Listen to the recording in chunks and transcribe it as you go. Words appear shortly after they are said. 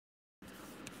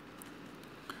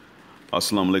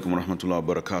Assalamu alaikum wa rahmatullahi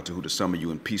wa barakatuhu to some of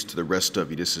you and peace to the rest of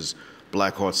you. This is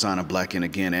Black Heart Signer Black and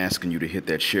again asking you to hit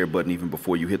that share button even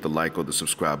before you hit the like or the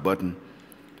subscribe button,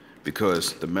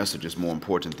 because the message is more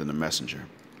important than the messenger.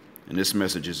 And this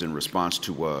message is in response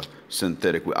to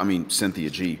Cynthia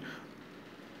G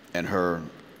and her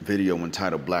video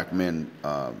entitled Black Men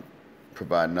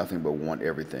Provide Nothing But Want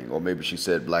Everything. Or maybe she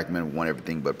said black men want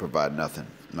everything but provide nothing.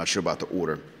 I'm not sure about the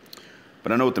order,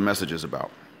 but I know what the message is about.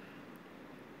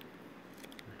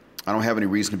 I don't have any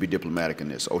reason to be diplomatic in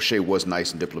this. Oshay was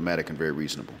nice and diplomatic and very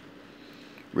reasonable.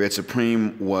 Red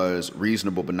Supreme was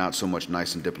reasonable but not so much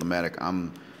nice and diplomatic.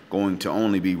 I'm going to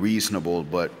only be reasonable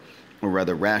or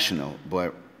rather rational,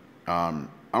 but I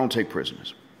don't take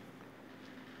prisoners.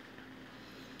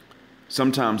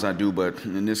 Sometimes I do, but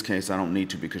in this case I don't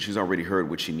need to, because she's already heard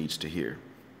what she needs to hear.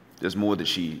 There's more that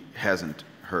she hasn't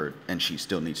heard and she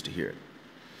still needs to hear it.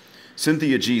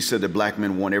 Cynthia G said that black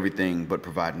men want everything but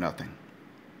provide nothing.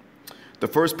 The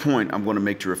first point I'm going to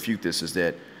make to refute this is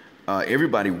that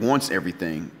everybody wants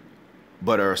everything,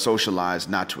 but are socialized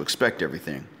not to expect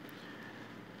everything.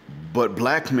 But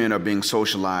black men are being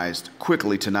socialized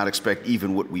quickly to not expect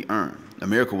even what we earn.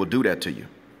 America will do that to you.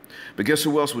 But guess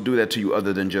who else will do that to you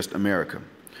other than just America?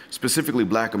 Specifically,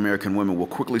 black American women will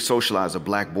quickly socialize a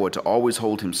black boy to always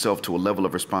hold himself to a level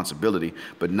of responsibility,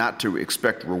 but not to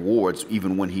expect rewards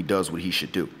even when he does what he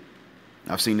should do.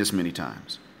 I've seen this many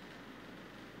times.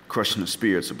 Crushing the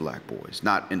spirits of black boys.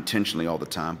 Not intentionally all the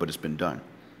time, but it's been done.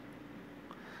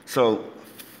 So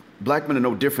black men are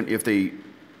no different if they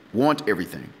want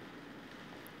everything.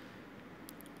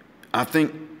 I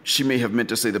think she may have meant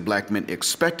to say that black men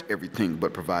expect everything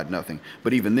but provide nothing.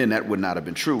 But even then, that would not have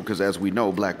been true, because as we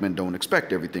know, black men don't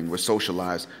expect everything. We're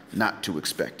socialized not to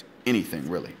expect anything,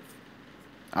 really.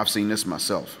 I've seen this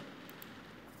myself.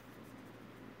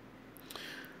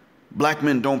 Black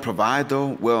men don't provide,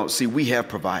 though. Well, see, we have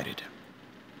provided.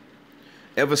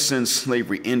 Ever since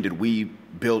slavery ended, we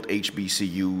built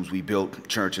HBCUs, we built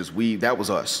churches. That was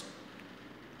us.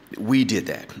 We did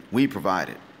that. We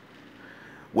provided.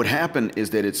 What happened is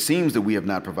that it seems that we have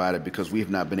not provided because we have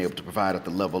not been able to provide at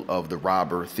the level of the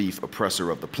robber, thief, oppressor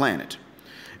of the planet.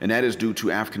 And that is due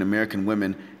to African American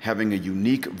women having a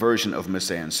unique version of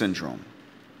Messiah syndrome.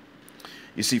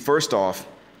 You see, first off,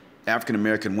 African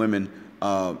American women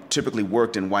typically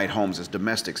worked in white homes as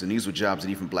domestics, and these were jobs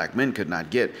that even black men could not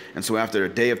get. And so after a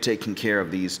day of taking care of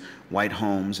these white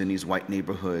homes in these white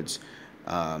neighborhoods,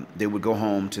 they would go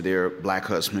home to their black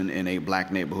husband in a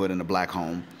black neighborhood in a black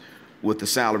home with the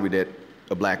salary that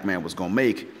a black man was going to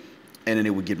make, and then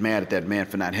they would get mad at that man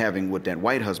for not having what that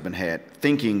white husband had,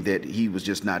 thinking that he was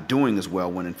just not doing as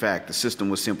well, when in fact the system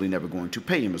was simply never going to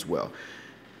pay him as well.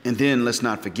 And then let's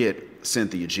not forget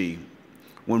Cynthia G.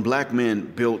 When black men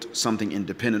built something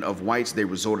independent of whites, they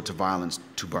resorted to violence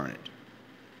to burn it.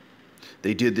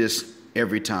 They did this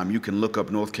every time. You can look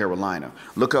up North Carolina.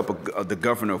 Look up the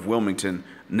governor of Wilmington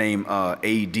named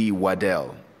A.D.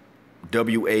 Waddell,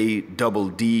 W-A-D-D-E-L-L.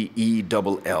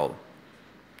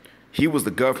 He was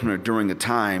the governor during a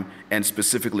time, and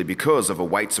specifically because of a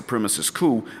white supremacist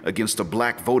coup against a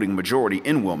black voting majority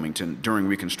in Wilmington during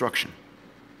Reconstruction.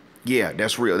 Yeah,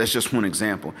 that's real. That's just one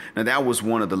example. Now, that was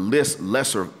one of the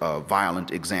lesser violent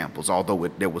examples, although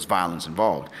there was violence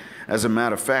involved. As a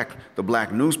matter of fact, the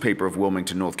black newspaper of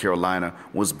Wilmington, North Carolina,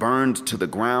 was burned to the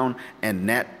ground, and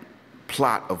that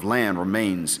plot of land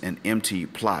remains an empty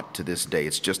plot to this day.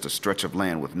 It's just a stretch of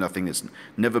land with nothing that's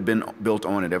never been built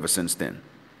on it ever since then.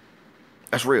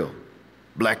 That's real.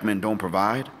 Black men don't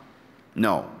provide?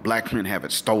 No, black men have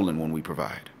it stolen when we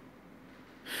provide.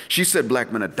 She said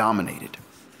black men are dominated.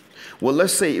 Well,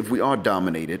 let's say if we are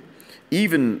dominated,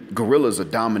 even gorillas are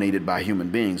dominated by human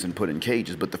beings and put in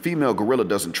cages, but the female gorilla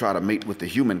doesn't try to mate with the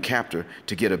human captor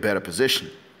to get a better position.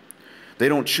 They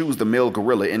don't choose the male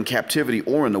gorilla in captivity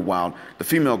or in the wild. The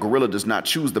female gorilla does not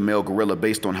choose the male gorilla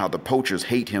based on how the poachers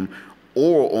hate him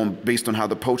or based on how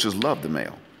the poachers love the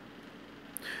male.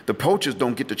 The poachers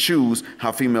don't get to choose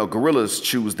how female gorillas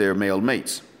choose their male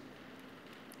mates.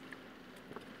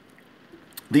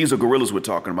 These are gorillas we're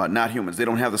talking about, not humans. They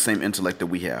don't have the same intellect that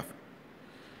we have.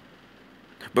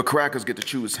 But crackers get to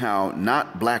choose how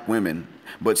not black women,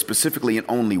 but specifically and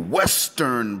only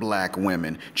Western black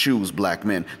women choose black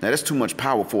men. Now, that's too much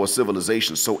power for a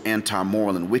civilization so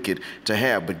anti-moral and wicked to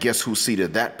have, but guess who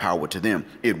ceded that power to them?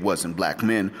 It wasn't black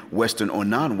men, Western or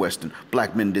non-Western.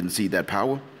 Black men didn't cede that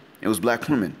power. It was black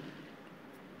women.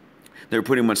 They were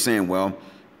pretty much saying, well,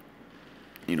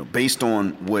 you know, based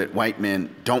on what white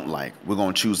men don't like, we're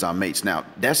going to choose our mates. Now,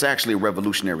 that's actually a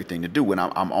revolutionary thing to do, and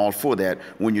I'm all for that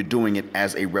when you're doing it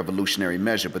as a revolutionary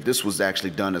measure, but this was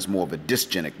actually done as more of a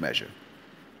dysgenic measure.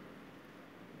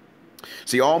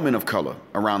 See, all men of color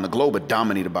around the globe are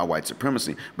dominated by white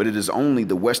supremacy, but it is only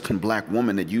the Western black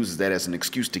woman that uses that as an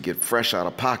excuse to get fresh out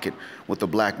of pocket with the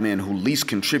black men who least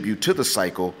contribute to the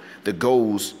cycle that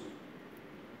goes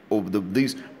over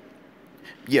the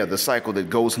cycle that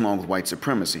goes along with white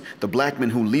supremacy. The black men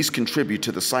who least contribute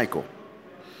to the cycle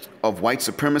of white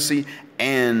supremacy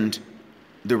and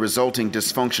the resulting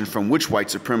dysfunction from which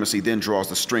white supremacy then draws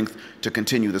the strength to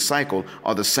continue the cycle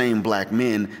are the same black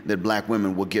men that black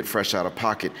women will get fresh out of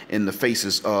pocket in the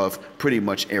faces of pretty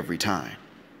much every time.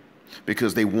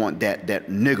 Because they want that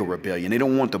nigger rebellion. They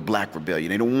don't want the black rebellion.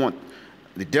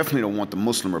 They definitely don't want the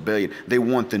Muslim rebellion. They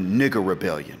want the nigger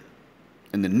rebellion.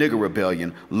 And the nigger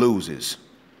rebellion loses.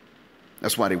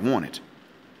 That's why they want it.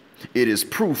 It is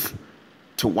proof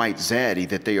to white zaddy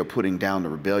that they are putting down the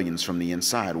rebellions from the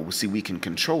inside. Well, see, we can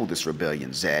control this rebellion,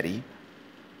 zaddy.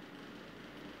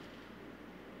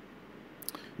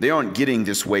 They aren't getting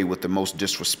this way with the most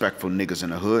disrespectful niggas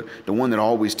in the hood. The one that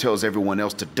always tells everyone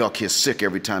else to duck his sick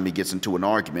every time he gets into an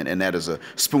argument, and that is a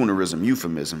spoonerism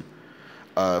euphemism,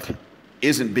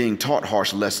 isn't being taught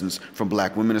harsh lessons from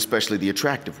black women, especially the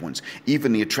attractive ones.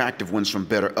 Even the attractive ones from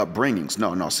better upbringings.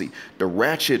 No, see, the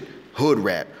ratchet hood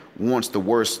rat wants the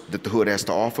worst that the hood has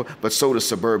to offer, but so does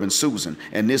suburban Susan.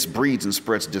 And this breeds and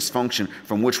spreads dysfunction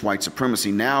from which white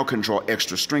supremacy now can draw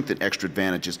extra strength and extra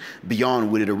advantages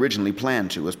beyond what it originally planned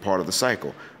to as part of the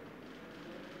cycle.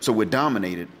 So we're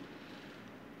dominated.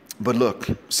 But look,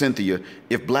 Cynthia,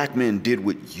 if black men did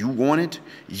what you wanted,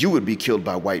 you would be killed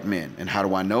by white men. And how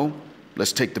do I know?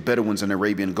 Let's take the Bedouins in the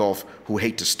Arabian Gulf who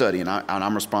hate to study, and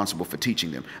I'm responsible for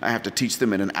teaching them. I have to teach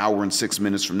them in an hour and 6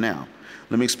 minutes from now.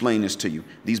 Let me explain this to you.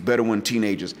 These Bedouin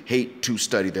teenagers hate to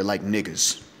study. They're like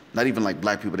niggas. Not even like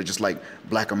black people. They're just like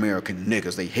black American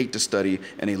niggas. They hate to study,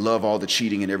 and they love all the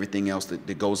cheating and everything else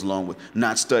that goes along with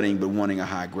not studying but wanting a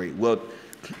high grade. Well,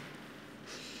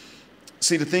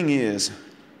 see, the thing is,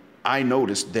 I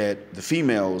noticed that the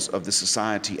females of the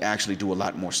society actually do a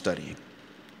lot more studying.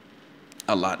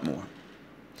 A lot more.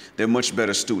 They're much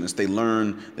better students. They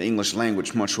learn the English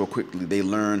language much more quickly. They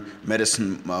learn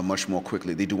medicine much more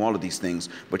quickly. They do all of these things.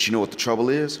 But you know what the trouble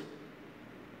is?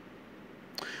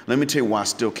 Let me tell you why I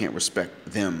still can't respect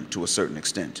them to a certain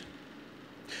extent.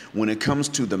 When it comes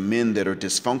to the men that are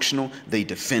dysfunctional, they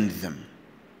defend them.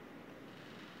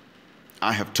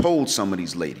 I have told some of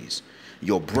these ladies,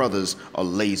 your brothers are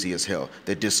lazy as hell.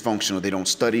 They're dysfunctional. They don't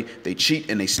study. They cheat,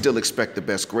 and they still expect the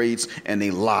best grades, and they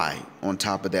lie on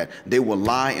top of that. They will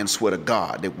lie and swear to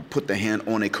God. They will put their hand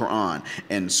on a Quran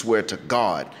and swear to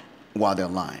God while they're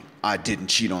lying. I didn't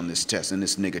cheat on this test, and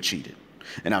this nigga cheated.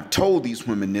 And I've told these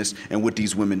women this, and what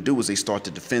these women do is they start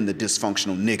to defend the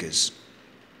dysfunctional niggas.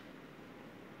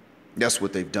 That's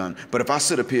what they've done. But if I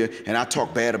sit up here and I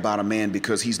talk bad about a man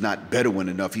because he's not Bedouin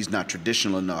enough, he's not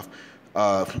traditional enough,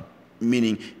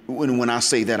 meaning when I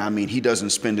say that, I mean he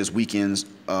doesn't spend his weekends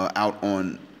out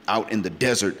in the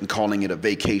desert and calling it a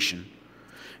vacation.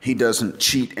 He doesn't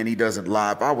cheat and he doesn't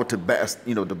lie. If I were to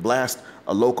blast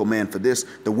a local man for this,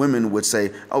 the women would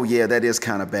say, "Oh yeah, that is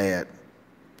kind of bad.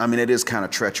 I mean, it is kind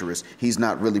of treacherous. He's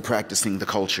not really practicing the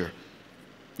culture."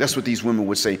 That's what these women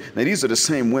would say. Now, these are the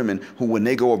same women who, when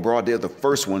they go abroad, they're the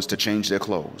first ones to change their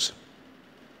clothes.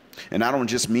 And I don't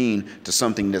just mean to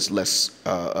something that's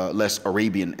less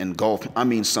Arabian and Gulf. I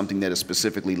mean something that is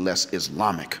specifically less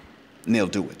Islamic. And they'll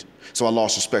do it. So I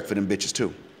lost respect for them bitches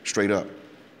too, straight up.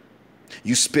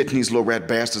 You spitting these little rat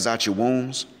bastards out your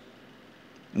wombs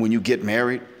when you get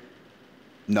married?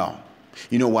 No.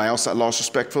 You know why else I lost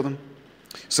respect for them?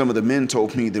 Some of the men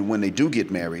told me that when they do get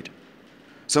married,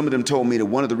 some of them told me that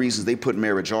one of the reasons they put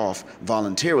marriage off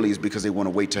voluntarily is because they want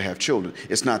to wait to have children.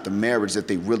 It's not the marriage that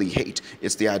they really hate.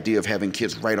 It's the idea of having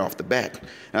kids right off the bat.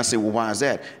 And I say, well, why is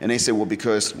that? And they say, well,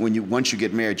 because once you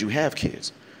get married, you have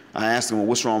kids. I asked them, well,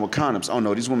 what's wrong with condoms? Oh,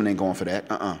 no, these women ain't going for that.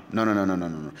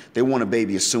 No. They want a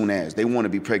baby as soon as. They want to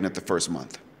be pregnant the first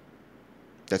month.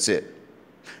 That's it.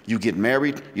 You get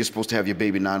married, you're supposed to have your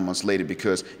baby 9 months later,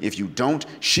 because if you don't,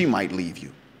 she might leave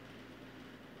you.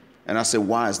 And I said,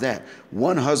 why is that?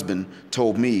 One husband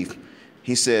told me,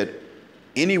 he said,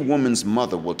 any woman's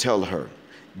mother will tell her,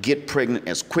 get pregnant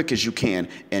as quick as you can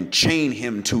and chain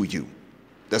him to you.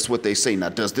 That's what they say. Now,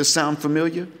 does this sound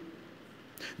familiar?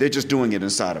 They're just doing it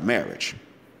inside of marriage.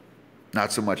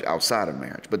 Not so much outside of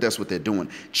marriage, but that's what they're doing.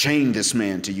 Chain this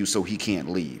man to you so he can't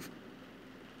leave.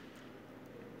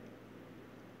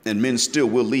 And men still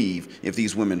will leave if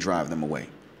these women drive them away.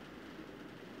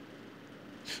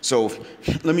 So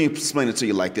let me explain it to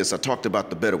you like this. I talked about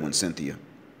the Bedouin, Cynthia.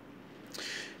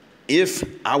 If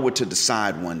I were to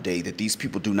decide one day that these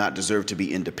people do not deserve to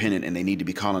be independent and they need to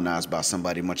be colonized by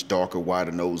somebody much darker,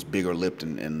 wider nosed, bigger lipped,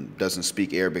 and doesn't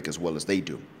speak Arabic as well as they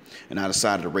do, and I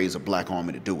decided to raise a black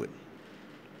army to do it,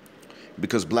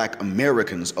 because black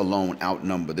Americans alone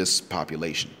outnumber this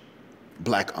population.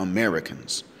 Black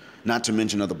Americans, not to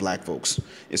mention other black folks.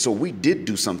 And so we did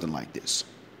do something like this.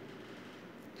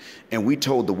 And we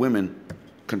told the women,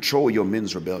 control your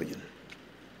men's rebellion.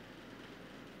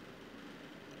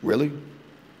 Really?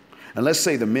 And let's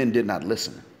say the men did not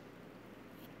listen.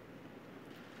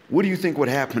 What do you think would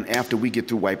happen after we get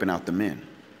through wiping out the men?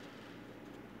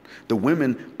 The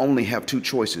women only have two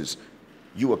choices.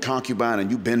 You a concubine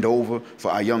and you bend over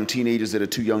for our young teenagers that are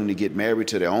too young to get married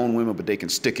to their own women, but they can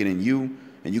stick it in you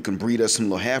and you can breed us some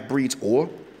little half-breeds, or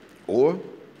we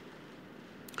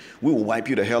will wipe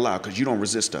you the hell out because you don't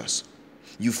resist us.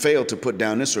 You failed to put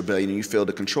down this rebellion and you failed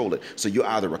to control it. So you're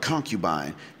either a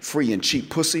concubine, free and cheap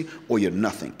pussy, or you're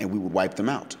nothing, and we would wipe them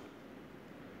out.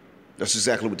 That's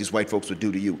exactly what these white folks would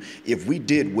do to you. If we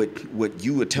did what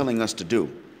you were telling us to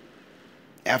do,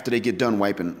 after they get done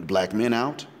wiping black men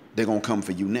out, they're going to come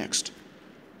for you next.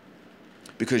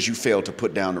 Because you failed to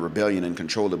put down the rebellion and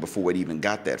control it before it even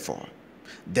got that far.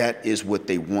 That is what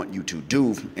they want you to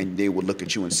do, and they will look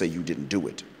at you and say you didn't do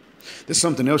it. There's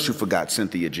something else you forgot,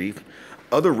 Cynthia G.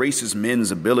 Other races'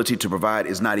 men's ability to provide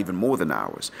is not even more than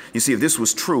ours. You see, if this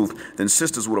was truth, then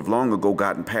sisters would have long ago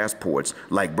gotten passports,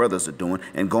 like brothers are doing,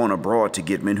 and gone abroad to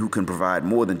get men who can provide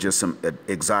more than just some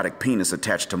exotic penis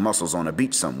attached to muscles on a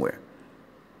beach somewhere.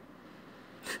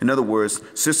 In other words,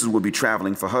 sisters would be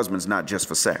traveling for husbands, not just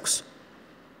for sex.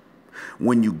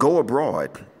 When you go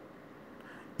abroad,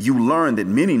 you learn that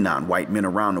many non-white men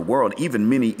around the world, even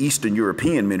many Eastern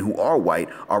European men who are white,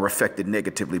 are affected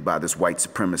negatively by this white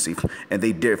supremacy, and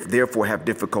they therefore have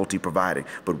difficulty providing.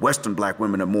 But Western black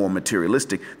women are more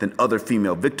materialistic than other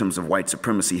female victims of white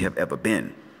supremacy have ever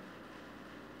been.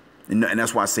 And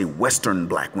that's why I say Western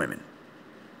black women.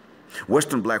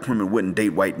 Western black women wouldn't date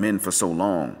white men for so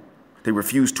long. They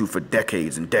refused to for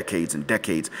decades and decades and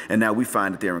decades. And now we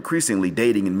find that they're increasingly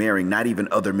dating and marrying not even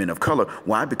other men of color.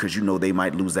 Why? Because you know they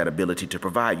might lose that ability to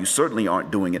provide. You certainly aren't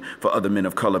doing it for other men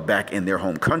of color back in their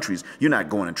home countries. You're not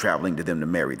going and traveling to them to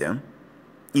marry them.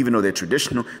 Even though they're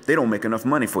traditional, they don't make enough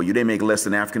money for you. They make less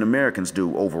than African Americans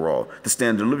do overall. The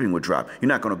standard of living would drop. You're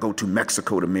not going to go to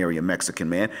Mexico to marry a Mexican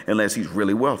man unless he's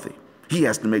really wealthy. He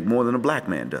has to make more than a black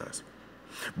man does.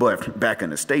 But back in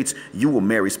the States, you will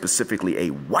marry specifically a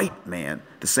white man,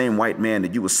 the same white man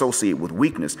that you associate with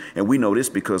weakness. And we know this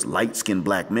because light-skinned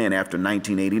black men after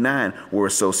 1989 were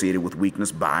associated with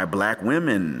weakness by black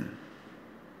women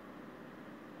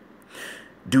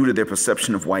due to their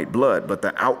perception of white blood. But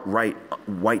the outright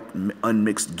white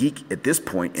unmixed geek at this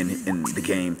point in the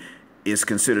game is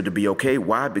considered to be okay.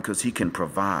 Why? Because he can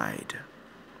provide.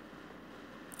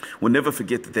 We'll never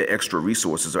forget that their extra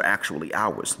resources are actually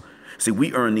ours. See,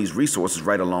 we earn these resources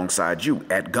right alongside you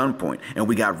at gunpoint, and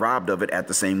we got robbed of it at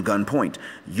the same gunpoint.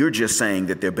 You're just saying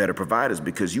that they're better providers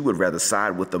because you would rather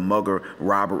side with the mugger,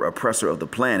 robber, oppressor of the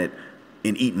planet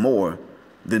and eat more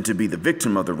than to be the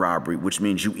victim of the robbery, which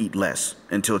means you eat less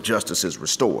until justice is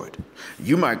restored.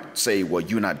 You might say, well,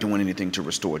 you're not doing anything to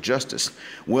restore justice.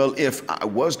 Well, if I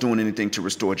was doing anything to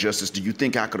restore justice, do you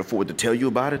think I could afford to tell you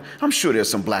about it? I'm sure there's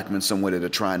some black men somewhere that are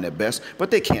trying their best, but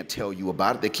they can't tell you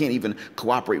about it. They can't even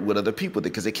cooperate with other people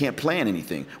because they can't plan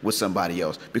anything with somebody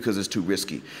else because it's too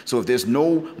risky. So if there's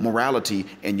no morality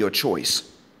in your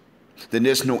choice, then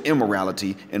there's no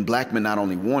immorality in black men not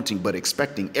only wanting but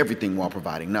expecting everything while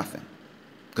providing nothing.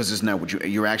 Because isn't that what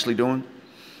you're actually doing?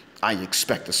 I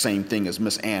expect the same thing as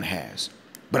Miss Ann has,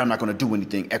 but I'm not going to do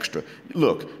anything extra.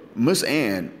 Look, Miss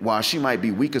Ann, while she might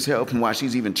be weak as hell and while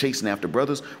she's even chasing after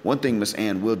brothers, one thing Miss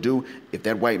Ann will do, if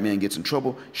that white man gets in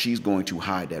trouble, she's going to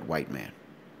hide that white man.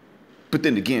 But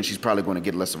then again, she's probably going to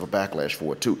get less of a backlash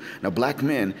for it too. Now, black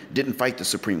men didn't fight the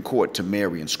Supreme Court to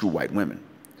marry and screw white women.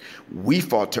 We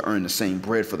fought to earn the same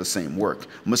bread for the same work.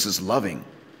 Mrs. Loving,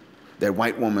 that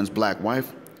white woman's black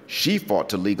wife, she fought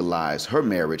to legalize her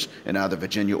marriage in either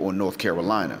Virginia or North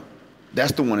Carolina.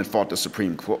 That's the one that fought the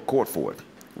Supreme Court for it.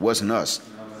 It wasn't us.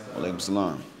 Alaykum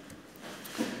salam.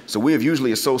 So we have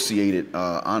usually associated,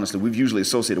 honestly, we've usually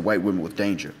associated white women with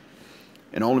danger.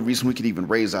 And the only reason we could even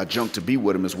raise our junk to be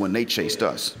with them is when they chased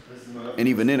us. And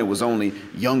even then, it was only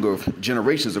younger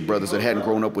generations of brothers that hadn't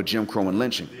grown up with Jim Crow and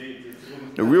lynching.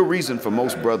 The real reason for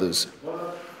most brothers,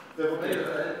 the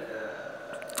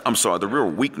real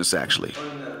weakness actually,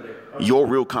 your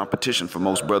real competition for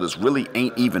most brothers really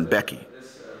ain't even Becky.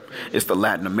 It's the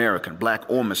Latin American, black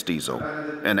or mestizo,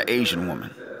 and the Asian woman.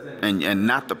 And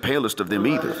not the palest of them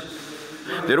either.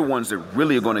 They're the ones that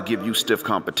really are going to give you stiff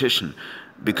competition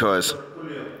because,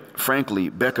 frankly,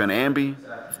 Becky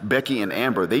and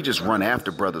Amber, they just run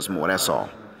after brothers more, that's all.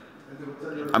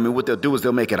 I mean, what they'll do is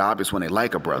they'll make it obvious when they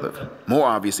like a brother. More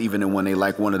obvious even than when they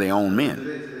like one of their own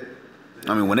men.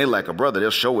 I mean, when they like a brother,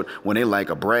 they'll show it. When they like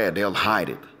a Brad, they'll hide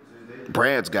it.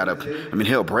 Brad's got to, I mean,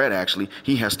 hell, Brad actually,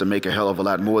 he has to make a hell of a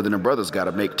lot more than a brother's got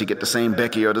to make to get the same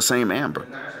Becky or the same Amber.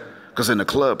 Because in the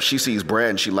club, she sees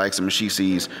Brad and she likes him, and she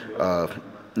sees,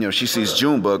 she sees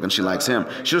Junebug and she likes him.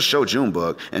 She'll show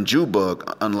Junebug, and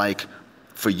Junebug, unlike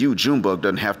for you, Junebug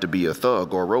doesn't have to be a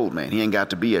thug or a road man. He ain't got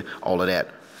to be all of that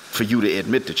for you to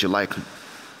admit that you like him.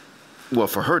 Well,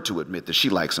 for her to admit that she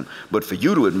likes him, but for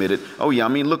you to admit it, oh yeah, I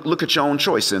mean, look at your own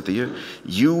choice, Cynthia.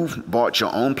 You bought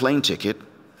your own plane ticket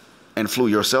and flew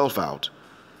yourself out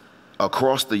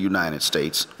across the United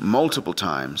States multiple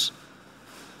times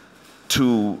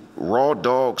to raw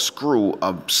dog screw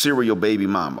a serial baby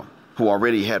mama who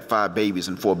already had 5 babies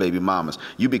and 4 baby mamas.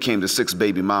 You became the 6th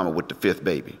baby mama with the 5th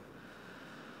baby.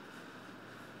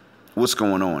 What's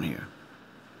going on here?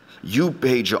 You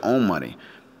paid your own money.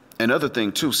 Another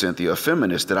thing too, Cynthia, a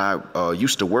feminist that I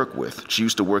used to work with, she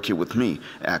used to work here with me,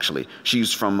 actually.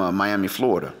 She's from Miami,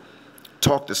 Florida.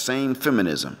 Talked the same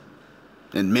feminism.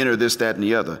 And men are this, that, and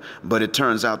the other. But it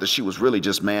turns out that she was really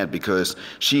just mad because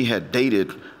she had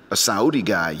dated a Saudi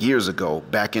guy years ago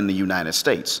back in the United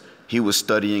States. He was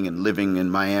studying and living in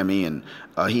Miami, and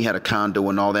he had a condo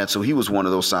and all that. So he was one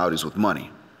of those Saudis with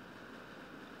money.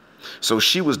 So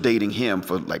she was dating him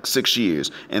for like 6 years.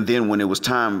 And then when it was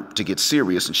time to get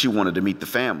serious and she wanted to meet the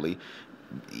family,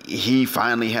 he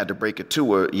finally had to break it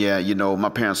to her. Yeah, you know, my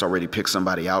parents already picked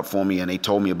somebody out for me and they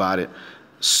told me about it.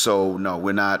 So no,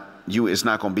 it's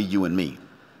not going to be you and me.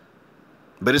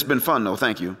 But it's been fun though,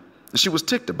 thank you. And she was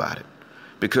ticked about it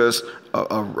because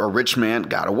a rich man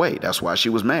got away. That's why she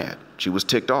was mad. She was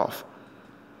ticked off.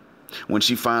 When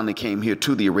she finally came here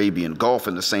to the Arabian Gulf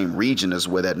in the same region as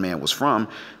where that man was from,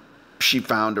 she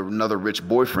found another rich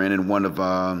boyfriend in one of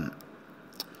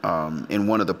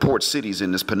the port cities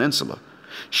in this peninsula.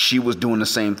 She was doing the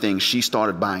same thing. She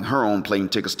started buying her own plane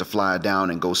tickets to fly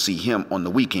down and go see him on the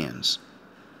weekends.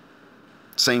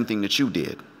 Same thing that you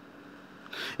did.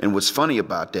 And what's funny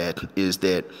about that is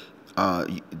that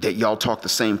y'all talk the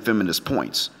same feminist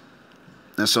points.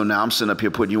 And so now I'm sitting up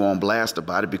here putting you on blast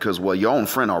about it because, well, your own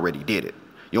friend already did it.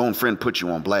 Your own friend put you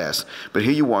on blast. But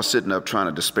here you are sitting up trying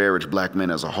to disparage black men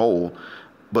as a whole.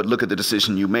 But look at the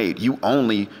decision you made. You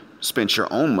only spent your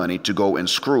own money to go and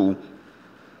screw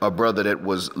a brother that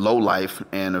was low life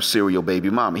and a serial baby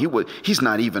mama. He's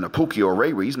not even a Pookie or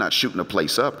Ray Ray. He's not shooting the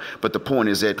place up. But the point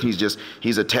is that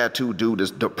he's a tattooed dude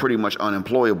that's pretty much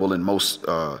unemployable in most,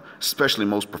 especially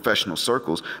most professional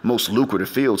circles, most lucrative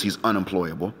fields. He's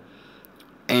unemployable.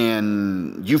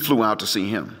 And you flew out to see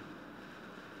him.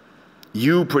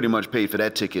 You pretty much paid for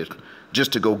that ticket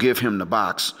just to go give him the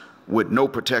box with no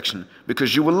protection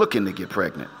because you were looking to get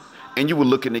pregnant. And you were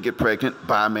looking to get pregnant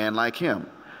by a man like him.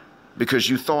 Because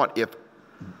you thought,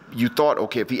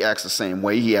 okay, if he acts the same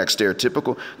way, he acts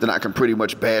stereotypical, then I can pretty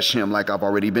much bash him like I've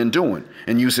already been doing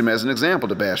and use him as an example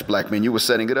to bash black men. You were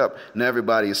setting it up. Now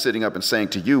everybody is sitting up and saying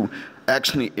to you,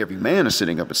 actually every man is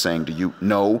sitting up and saying to you,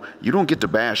 no, you don't get to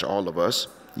bash all of us.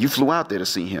 You flew out there to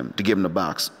see him, to give him the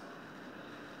box.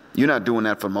 You're not doing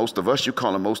that for most of us. You're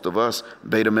calling most of us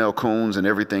beta male coons and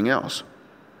everything else.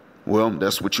 Well,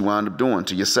 that's what you wind up doing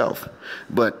to yourself.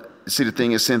 But see, the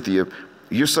thing is, Cynthia,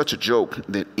 you're such a joke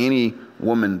that any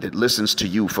woman that listens to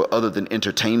you for other than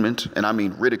entertainment, and I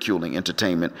mean ridiculing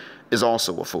entertainment, is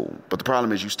also a fool. But the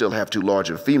problem is you still have too large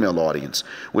a female audience,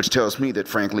 which tells me that,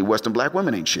 frankly, Western black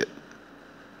women ain't shit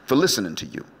for listening to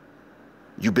you.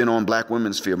 You've been on Black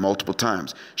Women's Sphere multiple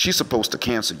times. She's supposed to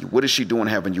cancel you. What is she doing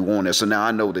having you on there? So now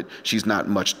I know that she's not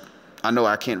much. I know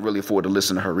I can't really afford to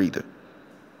listen to her either.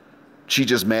 She's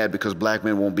just mad because black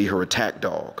men won't be her attack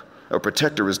dog. A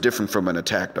protector is different from an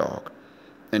attack dog.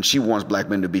 And she wants black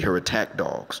men to be her attack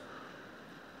dogs.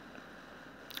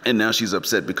 And now she's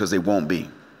upset because they won't be.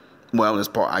 Well, this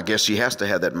part, I guess she has to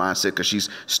have that mindset because she's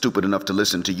stupid enough to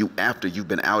listen to you after you've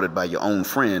been outed by your own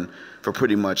friend for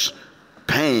pretty much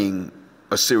paying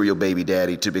a serial baby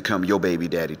daddy to become your baby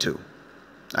daddy too.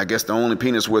 I guess the only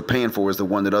penis worth paying for is the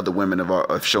one that other women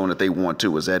have shown that they want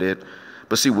too. Is that it?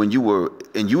 But see, when you were,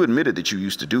 and you admitted that you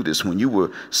used to do this, when you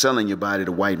were selling your body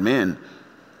to white men,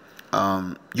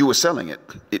 you were selling it.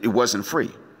 It wasn't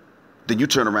free. Then you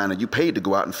turn around and you paid to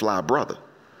go out and fly a brother.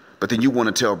 But then you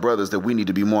want to tell brothers that we need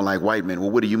to be more like white men. Well,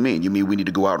 what do you mean? You mean we need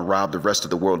to go out and rob the rest of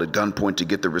the world at gunpoint to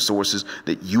get the resources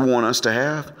that you want us to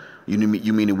have? You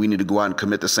mean that we need to go out and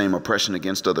commit the same oppression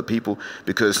against other people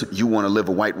because you want to live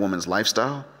a white woman's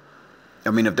lifestyle? I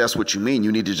mean, if that's what you mean,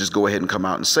 you need to just go ahead and come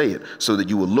out and say it so that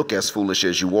you will look as foolish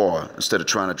as you are instead of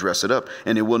trying to dress it up.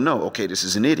 And it will know, okay, this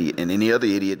is an idiot. And any other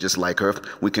idiot just like her,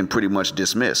 we can pretty much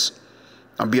dismiss.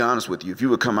 I'll be honest with you. If you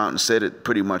would come out and said it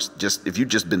pretty much just, if you'd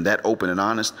just been that open and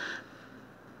honest,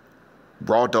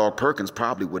 Raw Dog Perkins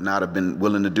probably would not have been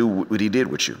willing to do what he did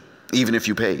with you, even if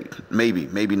you paid. Maybe,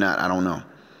 maybe not. I don't know.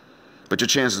 But your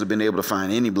chances of being able to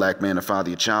find any black man to father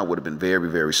your child would have been very,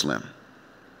 very slim.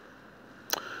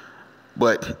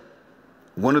 But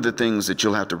one of the things that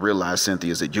you'll have to realize,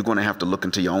 Cynthia, is that you're going to have to look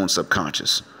into your own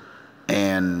subconscious.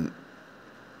 And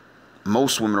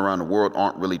most women around the world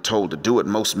aren't really told to do it.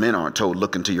 Most men aren't told,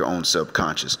 look into your own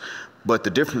subconscious. But the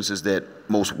difference is that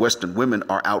most Western women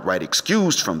are outright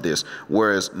excused from this,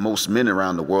 whereas most men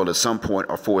around the world at some point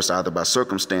are forced either by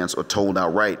circumstance or told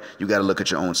outright, you got to look at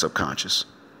your own subconscious.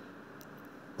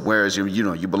 Whereas, you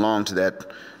know, you belong to that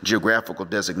geographical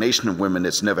designation of women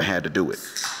that's never had to do it.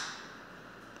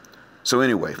 So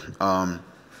anyway,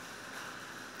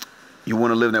 you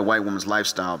want to live that white woman's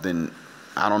lifestyle, then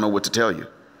I don't know what to tell you.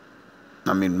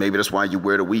 I mean, maybe that's why you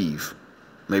wear the weave.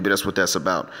 Maybe that's what that's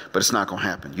about. But it's not going to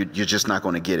happen. You're just not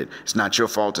going to get it. It's not your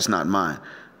fault. It's not mine.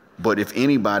 But if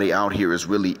anybody out here is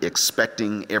really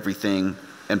expecting everything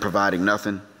and providing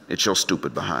nothing, it's your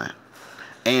stupid behind.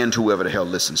 And whoever the hell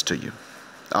listens to you.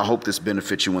 I hope this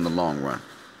benefits you in the long run.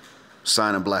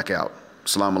 Signing black out.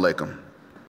 Assalamu alaikum.